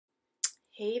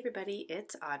Hey everybody,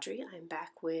 it's Audrey. I'm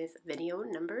back with video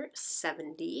number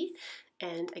 70,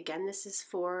 and again this is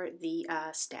for the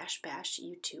Stash Bash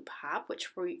YouTube Hop,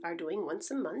 which we are doing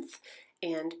once a month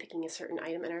and picking a certain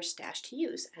item in our stash to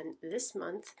use. And this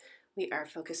month we are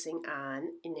focusing on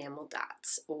enamel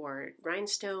dots or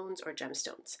rhinestones or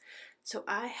gemstones. So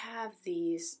I have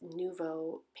these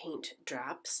Nouveau paint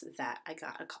drops that I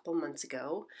got a couple months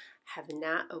ago, have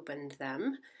not opened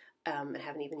them. I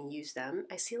haven't even used them.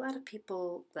 I see a lot of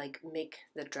people like make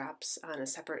the drops on a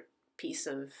separate piece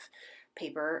of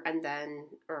paper and then,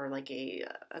 or like a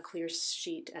clear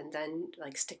sheet, and then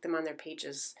like stick them on their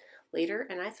pages later.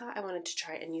 And I thought I wanted to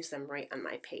try and use them right on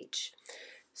my page.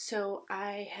 So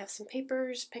I have some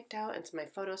papers picked out and some of my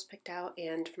photos picked out,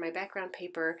 and for my background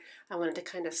paper I wanted to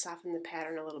kind of soften the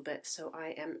pattern a little bit, so I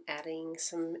am adding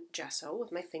some gesso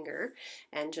with my finger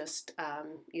and just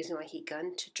using my heat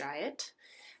gun to dry it.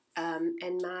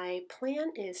 And my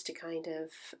plan is to kind of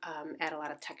add a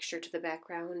lot of texture to the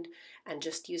background and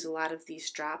just use a lot of these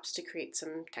drops to create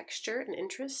some texture and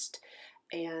interest,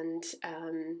 and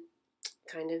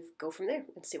kind of go from there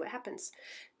and see what happens.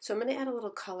 So I'm going to add a little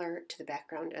color to the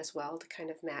background as well to kind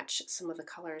of match some of the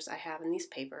colors I have in these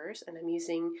papers, and I'm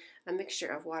using a mixture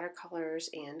of watercolors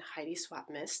and Heidi Swap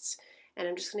mists, and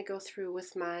I'm just going to go through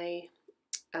with my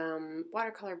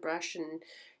watercolor brush and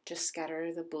just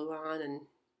scatter the blue on and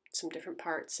some different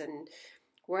parts, and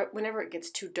whenever it gets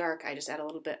too dark I just add a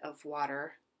little bit of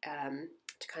water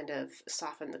to kind of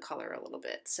soften the color a little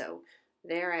bit. So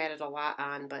there I added a lot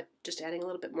on, but just adding a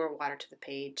little bit more water to the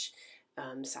page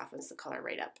softens the color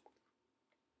right up.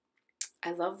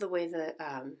 I love the way the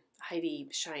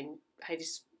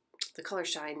the color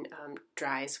shine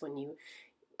dries when you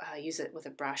use it with a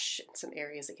brush. In some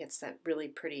areas it gets that really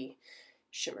pretty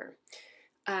shimmer.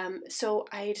 So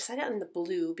I decided on the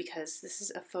blue because this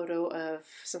is a photo of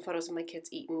some photos of my kids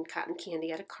eating cotton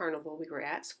candy at a carnival. We were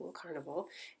at school carnival,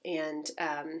 and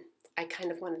I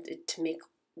kind of wanted it to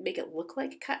make it look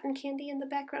like cotton candy in the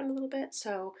background a little bit,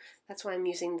 so that's why I'm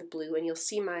using the blue. And you'll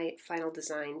see my final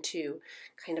design too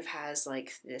kind of has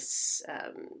like this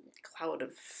cloud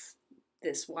of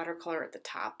this watercolor at the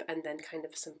top and then kind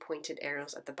of some pointed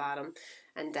arrows at the bottom,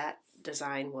 and that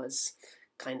design was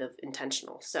kind of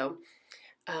intentional. So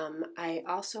I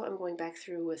also am going back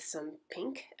through with some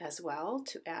pink as well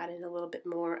to add in a little bit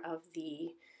more of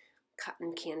the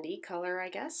cotton candy color, I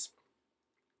guess.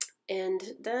 And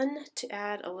then to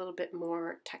add a little bit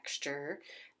more texture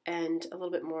and a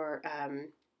little bit more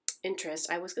interest,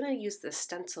 I was going to use the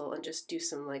stencil and just do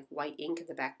some like white ink in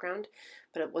the background,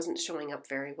 but it wasn't showing up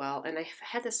very well. And I've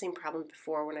had the same problem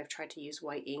before when I've tried to use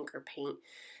white ink or paint.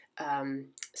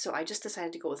 So I just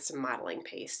decided to go with some modeling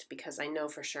paste because I know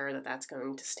for sure that that's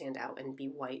going to stand out and be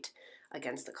white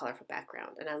against the colorful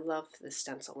background. And I love this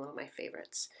stencil, one of my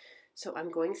favorites. So I'm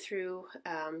going through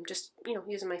just,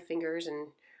 using my fingers and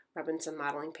rubbing some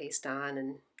modeling paste on,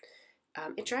 and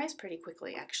it dries pretty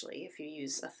quickly actually if you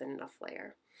use a thin enough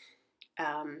layer.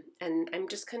 And I'm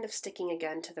just kind of sticking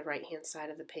again to the right hand side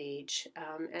of the page,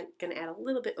 and going to add a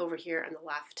little bit over here on the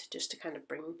left just to kind of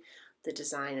bring the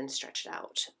design and stretch it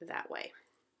out that way.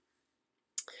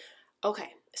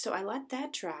 Okay, so I let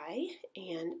that dry,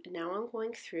 and now I'm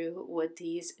going through with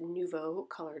these Nouveau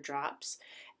color drops,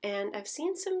 and I've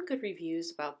seen some good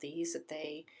reviews about these, that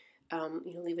they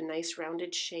leave a nice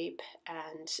rounded shape,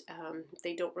 and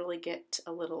they don't really get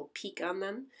a little peak on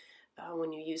them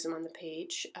when you use them on the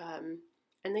page,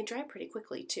 and they dry pretty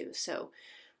quickly too. So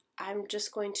I'm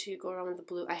just going to go around with the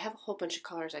blue. I have a whole bunch of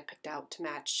colors I picked out to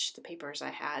match the papers I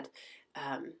had,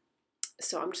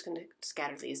 so I'm just going to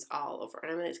scatter these all over,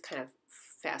 and I'm going to kind of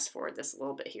fast forward this a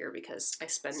little bit here because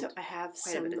I have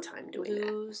quite a bit of time doing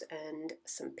blues and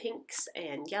some pinks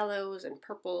and yellows and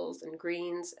purples and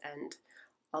greens and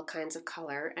all kinds of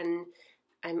color. And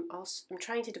I'm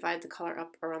trying to divide the color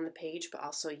up around the page, but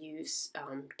also use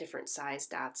different size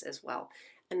dots as well.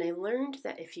 And I learned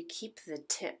that if you keep the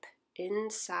tip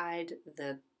inside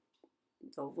the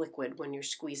liquid when you're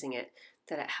squeezing it,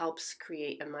 that it helps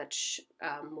create a much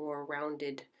more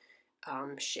rounded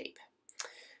shape.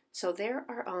 So there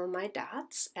are all my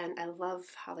dots, and I love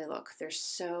how they look. They're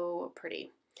so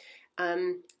pretty.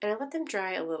 And I let them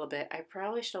dry a little bit. I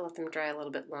probably should have let them dry a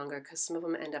little bit longer because some of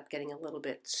them end up getting a little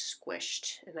bit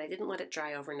squished, and I didn't let it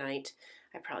dry overnight.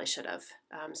 I probably should have.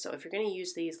 So if you're going to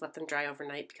use these, let them dry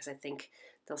overnight because I think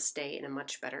they'll stay in a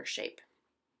much better shape.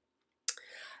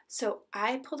 So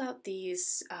I pulled out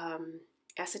these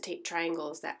acetate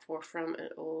triangles that were from an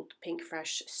old Pink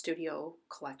Fresh Studio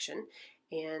collection,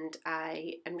 and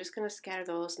I am just going to scatter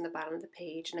those in the bottom of the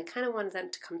page, and I kind of wanted them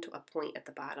to come to a point at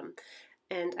the bottom.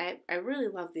 And I really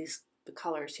love these the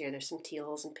colors here. There's some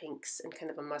teals and pinks and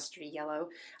kind of a mustardy yellow.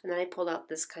 And then I pulled out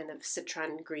this kind of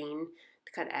citron green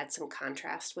to kind of add some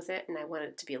contrast with it, and I wanted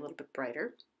it to be a little bit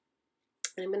brighter.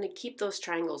 And I'm going to keep those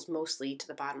triangles mostly to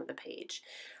the bottom of the page.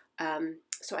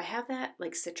 So I have that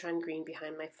like citron green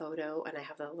behind my photo, and I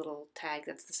have a little tag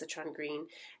that's the citron green,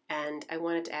 and I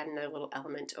wanted to add another little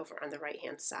element over on the right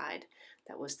hand side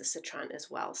that was the citron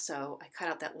as well. So I cut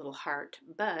out that little heart,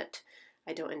 but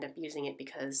I don't end up using it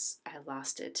because I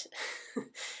lost it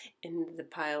in the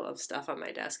pile of stuff on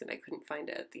my desk and I couldn't find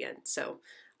it at the end, so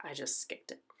I just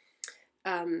skipped it.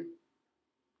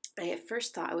 I at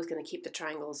first thought I was going to keep the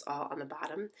triangles all on the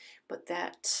bottom, but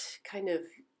that kind of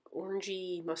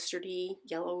orangey, mustardy,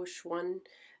 yellowish one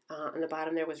on the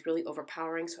bottom there was really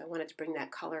overpowering, so I wanted to bring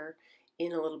that color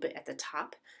in a little bit at the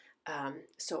top.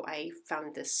 So I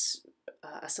found this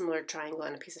a similar triangle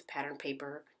on a piece of pattern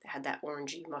paper that had that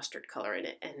orangey mustard color in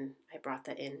it, and I brought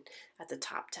that in at the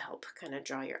top to help kind of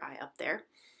draw your eye up there.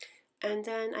 And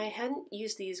then I hadn't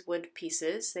used these wood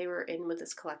pieces. They were in with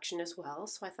this collection as well,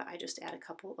 so I thought I'd just add a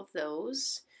couple of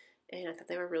those, and I thought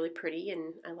they were really pretty,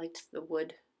 and I liked the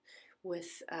wood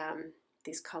with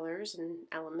these colors and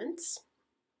elements.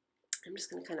 I'm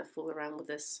just going to kind of fool around with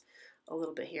this a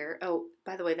little bit here. Oh,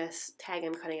 by the way, this tag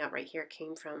I'm cutting out right here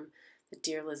came from the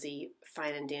Dear Lizzie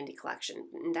Fine and Dandy collection,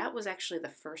 and that was actually the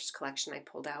first collection I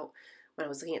pulled out. When I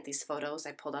was looking at these photos,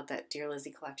 I pulled out that Dear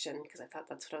Lizzie collection because I thought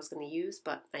that's what I was going to use,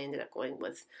 but I ended up going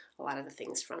with a lot of the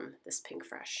things from this Pink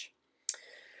Fresh.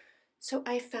 So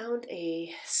I found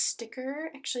a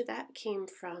sticker, actually that came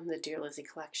from the Dear Lizzie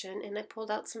collection, and I pulled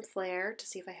out some flair to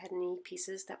see if I had any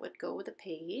pieces that would go with the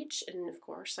page, and of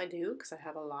course I do because I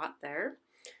have a lot there.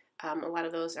 A lot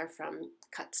of those are from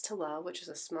Cuts to Love, which is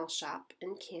a small shop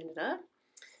in Canada.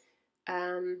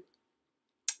 And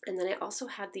then I also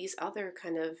had these other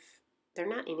kind of, they're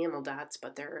not enamel dots,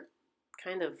 but they're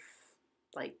kind of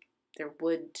like, they're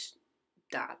wood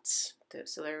dots.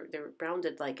 So they're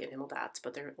rounded like enamel dots,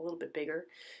 but they're a little bit bigger,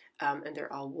 and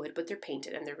they're all wood, but they're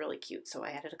painted and they're really cute. So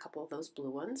I added a couple of those blue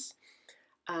ones.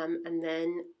 And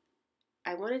then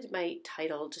I wanted my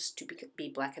title just to be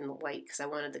black and white because I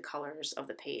wanted the colors of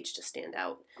the page to stand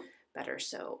out better.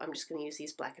 So I'm just going to use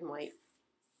these black and white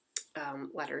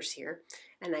letters here.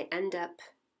 And I end up,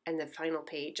 in the final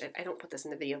page, I don't put this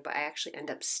in the video, but I actually end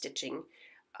up stitching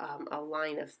a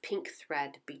line of pink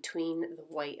thread between the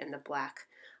white and the black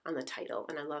on the title,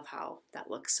 and I love how that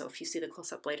looks. So if you see the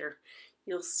close-up later,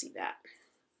 you'll see that.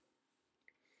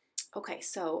 Okay,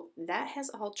 so that has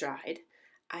all dried.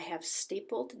 I have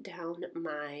stapled down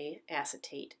my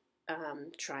acetate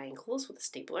triangles with a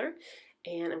stapler,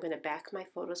 and I'm going to back my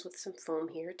photos with some foam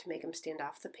here to make them stand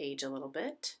off the page a little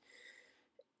bit.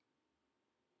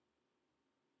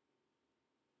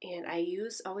 And I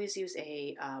always use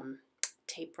a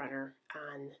tape runner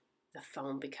on the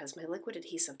foam because my liquid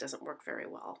adhesive doesn't work very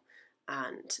well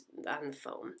on the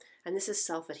foam. And this is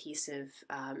self-adhesive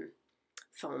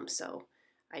foam, so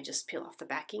I just peel off the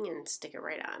backing and stick it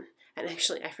right on. And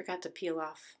actually, I forgot to peel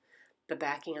off the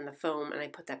backing on the foam, and I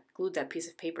glued that piece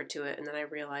of paper to it, and then I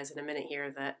realized in a minute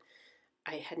here that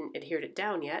I hadn't adhered it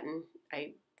down yet, and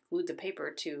I glued the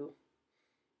paper to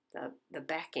the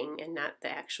backing and not the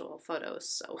actual photos.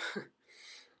 So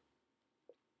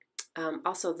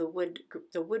also the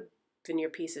wood veneer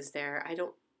pieces there,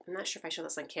 I'm not sure if I show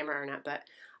this on camera or not, but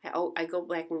I go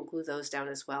back and glue those down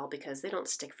as well because they don't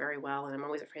stick very well, and I'm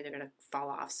always afraid they're going to fall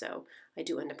off, so I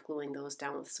do end up gluing those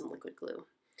down with some liquid glue.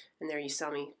 And there you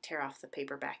saw me tear off the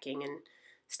paper backing and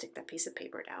stick that piece of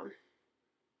paper down.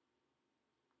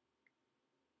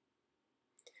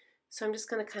 So I'm just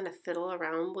going to kind of fiddle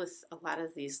around with a lot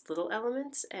of these little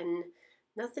elements, and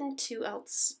nothing too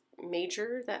else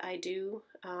major that I do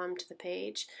to the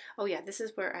page. Oh yeah, this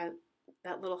is where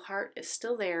that little heart is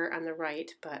still there on the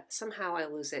right, but somehow I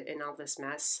lose it in all this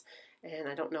mess, and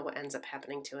I don't know what ends up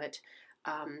happening to it.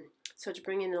 So to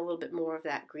bring in a little bit more of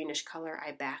that greenish color,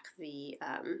 I back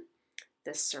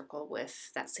this circle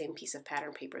with that same piece of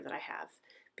pattern paper that I have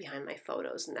behind my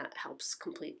photos, and that helps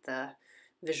complete the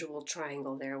visual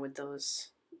triangle there with those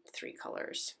three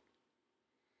colors.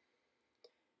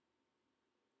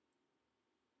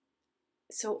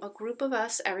 So a group of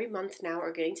us every month now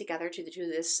are getting together to do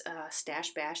this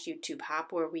Stash Bash YouTube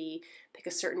hop, where we pick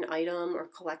a certain item or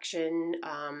collection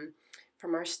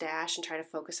from our stash and try to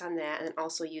focus on that, and then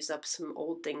also use up some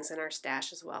old things in our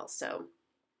stash as well. So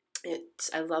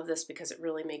I love this because it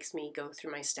really makes me go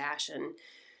through my stash and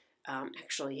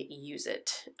actually use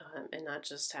it and not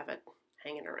just have it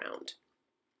hanging around.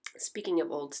 Speaking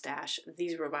of old stash,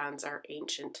 these ribbons are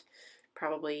ancient,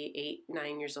 probably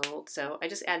 8-9 years old, so I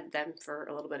just added them for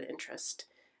a little bit of interest.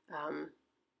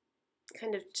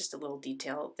 kind of just a little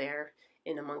detail there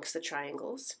in amongst the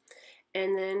triangles.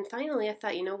 And then finally I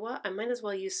thought, you know what, I might as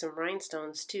well use some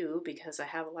rhinestones too, because I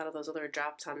have a lot of those other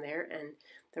drops on there, and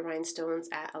the rhinestones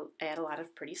add a lot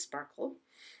of pretty sparkle.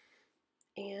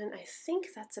 And I think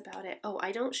that's about it. Oh,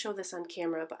 I don't show this on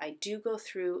camera, but I do go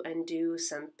through and do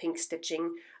some pink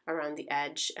stitching around the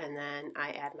edge, and then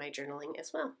I add my journaling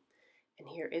as well. And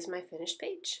here is my finished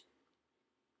page.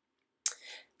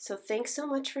 So thanks so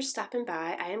much for stopping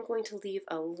by. I am going to leave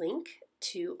a link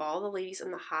to all the ladies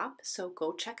in the hop, so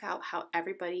go check out how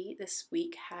everybody this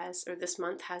week has, or this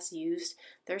month has used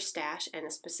their stash,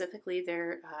 and specifically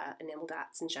their enamel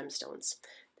dots and gemstones.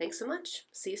 Thanks so much.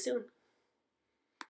 See you soon.